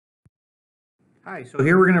Hi, so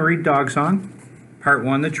here we're going to read Dogsong, Part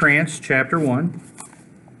 1, The Trance, Chapter 1.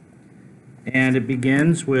 And it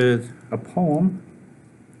begins with a poem.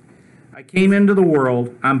 I came into the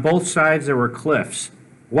world. On both sides there were cliffs,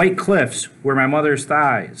 white cliffs were my mother's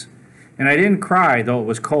thighs. And I didn't cry, though it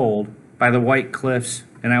was cold, by the white cliffs,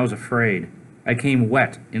 and I was afraid. I came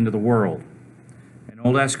wet into the world. An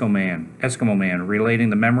old Eskimo man relating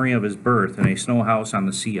the memory of his birth in a snow house on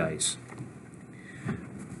the sea ice.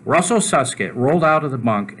 Russell Susket rolled out of the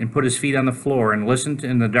bunk and put his feet on the floor and listened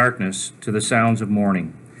in the darkness to the sounds of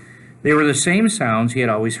morning. They were the same sounds he had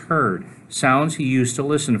always heard, sounds he used to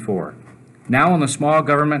listen for. Now in the small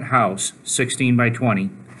government house, 16 by 20,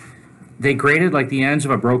 they grated like the ends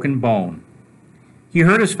of a broken bone. He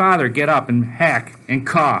heard his father get up and hack and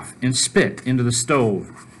cough and spit into the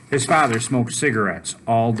stove. His father smoked cigarettes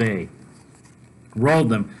all day, rolled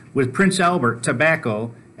them with Prince Albert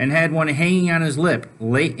tobacco, and had one hanging on his lip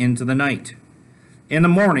late into the night. In the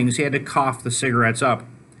mornings he had to cough the cigarettes up.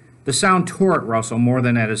 The sound tore at Russell more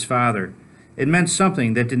than at his father. It meant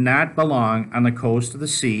something that did not belong on the coast of the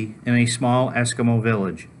sea in a small Eskimo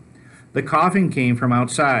village. The coughing came from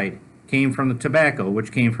outside, came from the tobacco,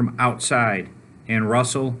 which came from outside, and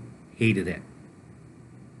Russell hated it.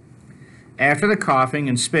 After the coughing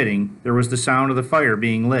and spitting, there was the sound of the fire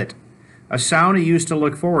being lit, a sound he used to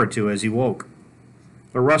look forward to as he woke.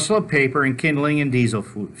 The rustle of paper and kindling and diesel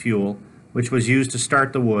fuel, which was used to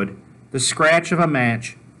start the wood, the scratch of a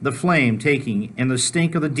match, the flame taking, and the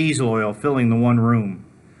stink of the diesel oil filling the one room.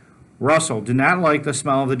 Russell did not like the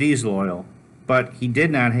smell of the diesel oil, but he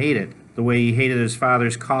did not hate it the way he hated his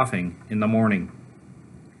father's coughing in the morning.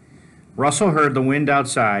 Russell heard the wind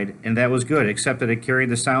outside, and that was good, except that it carried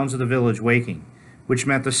the sounds of the village waking, which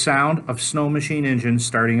meant the sound of snow machine engines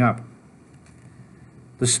starting up.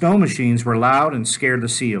 The snow machines were loud and scared the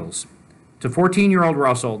seals. To 14-year-old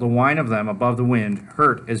Russell, the whine of them above the wind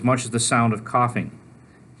hurt as much as the sound of coughing.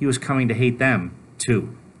 He was coming to hate them,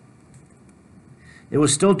 too. It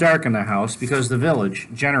was still dark in the house because the village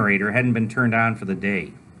generator hadn't been turned on for the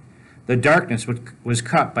day. The darkness was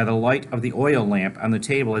cut by the light of the oil lamp on the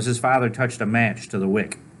table as his father touched a match to the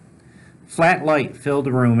wick. Flat light filled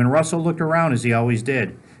the room, and Russell looked around as he always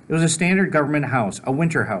did. It was a standard government house, a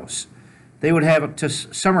winter house. They would have to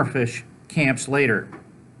summerfish camps later.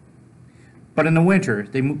 But in the winter,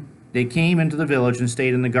 they came into the village and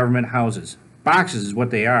stayed in the government houses. Boxes is what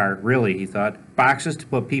they are, really, he thought. Boxes to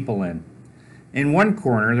put people in. In one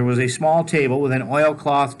corner, there was a small table with an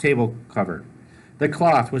oilcloth table cover. The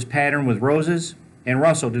cloth was patterned with roses, and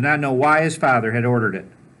Russell did not know why his father had ordered it.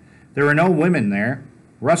 There were no women there.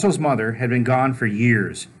 Russell's mother had been gone for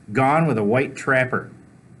years, gone with a white trapper.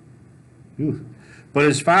 Ooh. But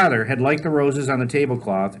his father had liked the roses on the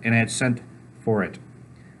tablecloth and had sent for it.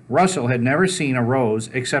 Russell had never seen a rose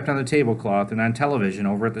except on the tablecloth and on television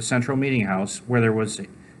over at the central meeting house where there was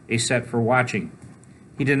a set for watching.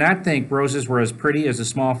 He did not think roses were as pretty as the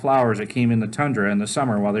small flowers that came in the tundra in the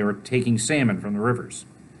summer while they were taking salmon from the rivers.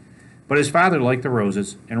 But his father liked the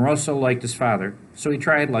roses, and Russell liked his father, so he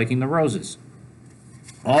tried liking the roses.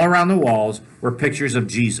 All around the walls were pictures of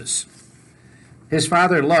Jesus. His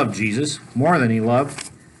father loved Jesus more than he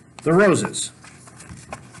loved the roses.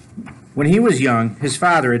 When he was young, his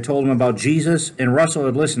father had told him about Jesus, and Russell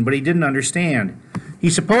had listened, but he didn't understand. He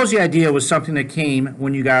supposed the idea was something that came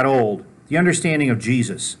when you got old, the understanding of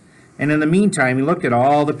Jesus. And in the meantime, he looked at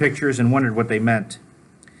all the pictures and wondered what they meant.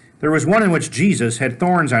 There was one in which Jesus had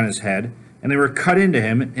thorns on his head, and they were cut into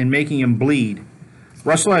him and making him bleed.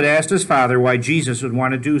 Russell had asked his father why Jesus would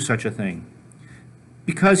want to do such a thing.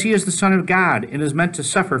 Because he is the Son of God and is meant to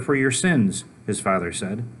suffer for your sins, his father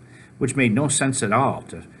said, which made no sense at all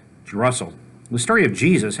to Russell. The story of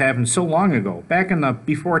Jesus happened so long ago, back in the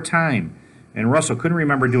before time, and Russell couldn't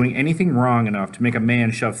remember doing anything wrong enough to make a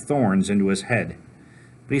man shove thorns into his head.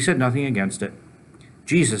 But he said nothing against it.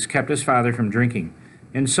 Jesus kept his father from drinking,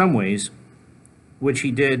 in some ways, which he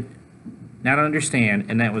did not understand,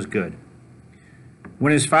 and that was good.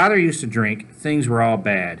 When his father used to drink, things were all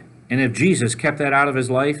bad. And if Jesus kept that out of his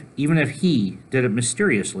life, even if he did it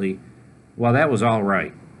mysteriously, well, that was all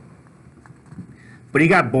right. But he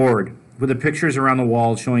got bored with the pictures around the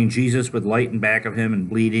walls showing Jesus with light in back of him and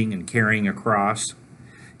bleeding and carrying a cross.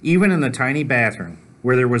 Even in the tiny bathroom,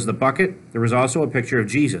 where there was the bucket, there was also a picture of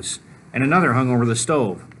Jesus, and another hung over the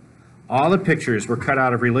stove. All the pictures were cut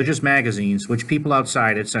out of religious magazines which people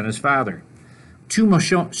outside had sent his father. Two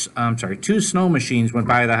snow machines went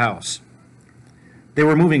by the house. They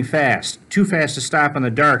were moving fast, too fast to stop in the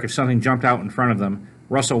dark if something jumped out in front of them.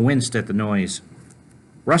 Russell winced at the noise.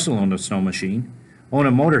 Russell owned a snow machine, owned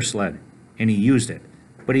a motor sled, and he used it.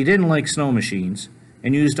 But he didn't like snow machines.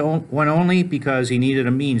 and used one only because he needed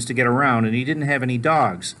a means to get around and he didn't have any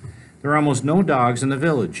dogs. There were almost no dogs in the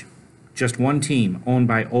village, just one team owned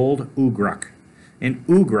by old Ugruk. And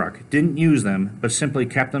Ugruk didn't use them, but simply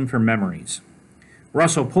kept them for memories.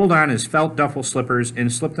 Russell pulled on his felt duffel slippers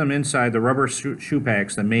and slipped them inside the rubber shoe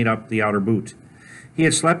packs that made up the outer boot. He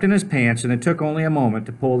had slept in his pants, and it took only a moment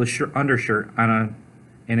to pull the undershirt on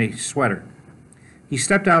and a sweater. He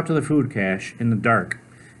stepped out to the food cache in the dark.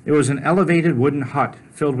 It was an elevated wooden hut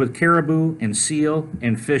filled with caribou and seal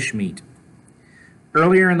and fish meat.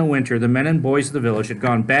 Earlier in the winter, the men and boys of the village had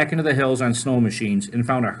gone back into the hills on snow machines and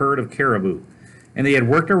found a herd of caribou, and they had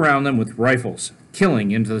worked around them with rifles,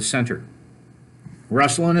 killing into the center.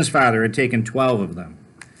 Russell and his father had taken 12 of them.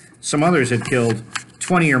 Some others had killed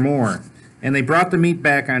 20 or more, and they brought the meat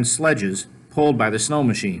back on sledges pulled by the snow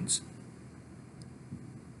machines.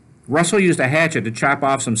 Russell used a hatchet to chop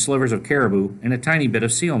off some slivers of caribou and a tiny bit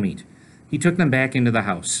of seal meat. He took them back into the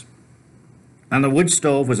house. On the wood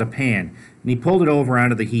stove was a pan, and he pulled it over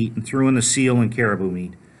onto the heat and threw in the seal and caribou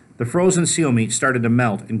meat. The frozen seal meat started to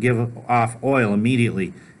melt and give off oil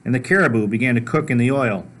immediately, and the caribou began to cook in the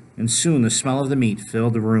oil, and soon the smell of the meat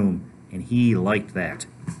filled the room, and he liked that.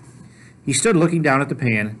 He stood looking down at the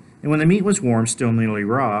pan, and when the meat was warm, still nearly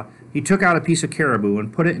raw, he took out a piece of caribou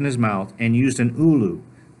and put it in his mouth and used an ulu,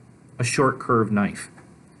 a short curved knife,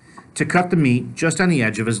 to cut the meat just on the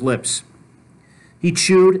edge of his lips. He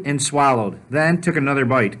chewed and swallowed, then took another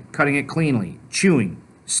bite, cutting it cleanly, chewing,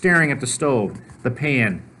 staring at the stove, the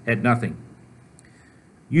pan, at nothing.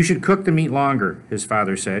 "You should cook the meat longer," his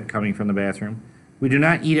father said, coming from the bathroom. "We do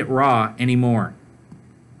not eat it raw anymore."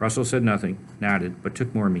 Russell said nothing, nodded, but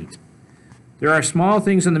took more meat. "There are small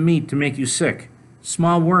things in the meat to make you sick,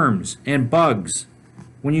 small worms and bugs.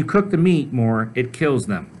 When you cook the meat more, it kills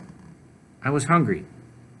them." "I was hungry."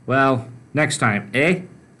 "Well, next time, eh?"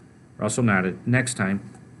 Russell nodded. "Next time."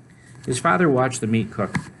 His father watched the meat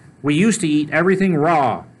cook. "We used to eat everything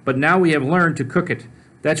raw, but now we have learned to cook it.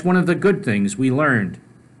 That's one of the good things we learned."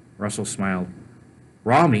 Russell smiled.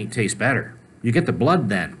 "Raw meat tastes better. You get the blood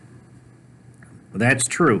then." "That's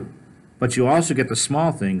true, but you also get the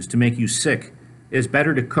small things to make you sick. It's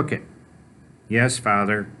better to cook it." "Yes,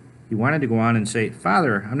 Father." He wanted to go on and say,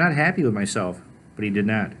 "Father, I'm not happy with myself," but he did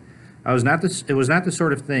not. It was not the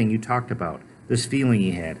sort of thing you talked about, this feeling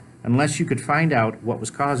he had, unless you could find out what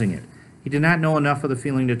was causing it. He did not know enough of the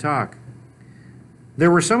feeling to talk.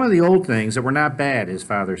 "There were some of the old things that were not bad," his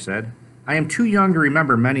father said. "I am too young to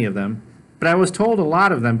remember many of them, but I was told a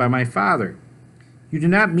lot of them by my father. You did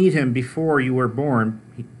not meet him before you were born.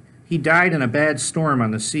 He died in a bad storm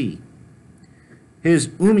on the sea. His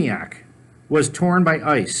umiak was torn by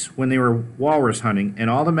ice when they were walrus hunting, and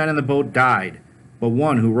all the men in the boat died, but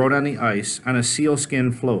one who rode on the ice on a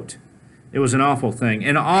sealskin float. It was an awful thing,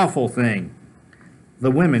 an awful thing.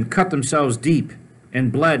 The women cut themselves deep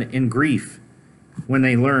and bled in grief when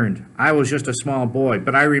they learned. I was just a small boy,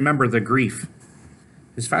 but I remember the grief."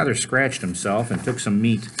 His father scratched himself and took some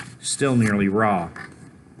meat, still nearly raw.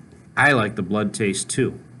 "I like the blood taste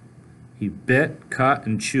too." He bit, cut,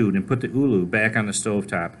 and chewed and put the ulu back on the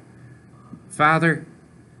stovetop. "Father,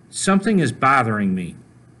 something is bothering me,"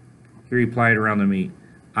 he replied around the meat.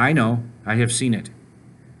 "I know, I have seen it.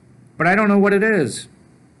 But I don't know what it is."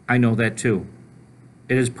 "I know that too.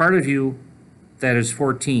 It is part of you that is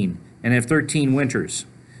 14 and have 13 winters.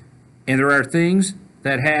 And there are things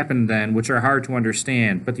that happen then which are hard to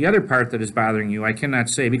understand, but the other part that is bothering you I cannot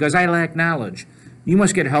say because I lack knowledge. You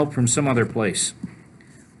must get help from some other place."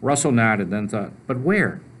 Russell nodded, then thought, "But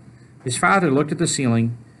where?" His father looked at the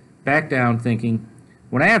ceiling, back down, thinking,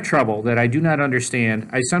 "When I have trouble that I do not understand,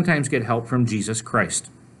 I sometimes get help from Jesus Christ."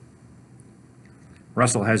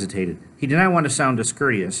 Russell hesitated. He did not want to sound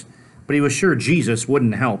discourteous, but he was sure Jesus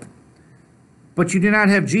wouldn't help. "But you do not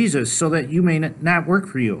have Jesus, so that you may not work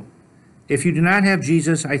for you. If you do not have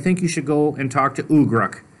Jesus, I think you should go and talk to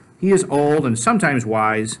Ugruk. He is old and sometimes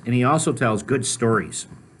wise, and he also tells good stories."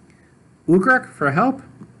 "Ugruk for help?"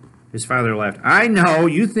 His father laughed. "I know,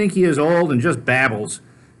 you think he is old and just babbles,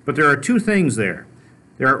 but there are two things there.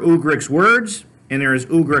 There are Ugruk's words, and there is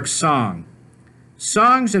Ugruk's song.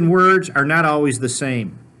 Songs and words are not always the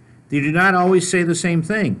same. They do not always say the same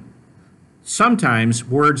thing. Sometimes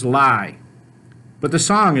words lie, but the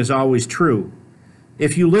song is always true.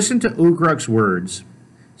 If you listen to Ugruk's words,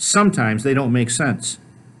 sometimes they don't make sense.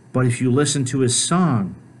 But if you listen to his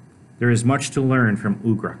song, there is much to learn from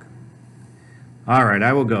Ugruk." "All right,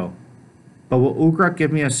 I will go. But will Ugruk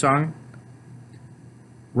give me a song?"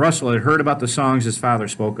 Russell had heard about the songs his father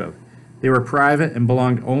spoke of. They were private and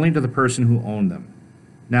belonged only to the person who owned them.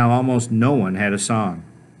 Now almost no one had a song.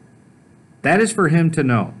 "That is for him to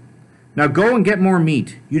know. Now go and get more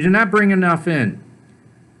meat. You did not bring enough in.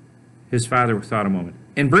 His father thought a moment.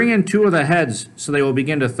 And bring in 2 of the heads so they will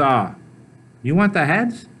begin to thaw. You want the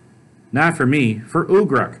heads? Not for me, for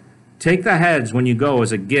Ugruk. Take the heads when you go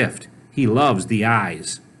as a gift. He loves the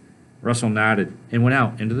eyes. Russell nodded and went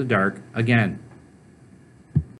out into the dark again.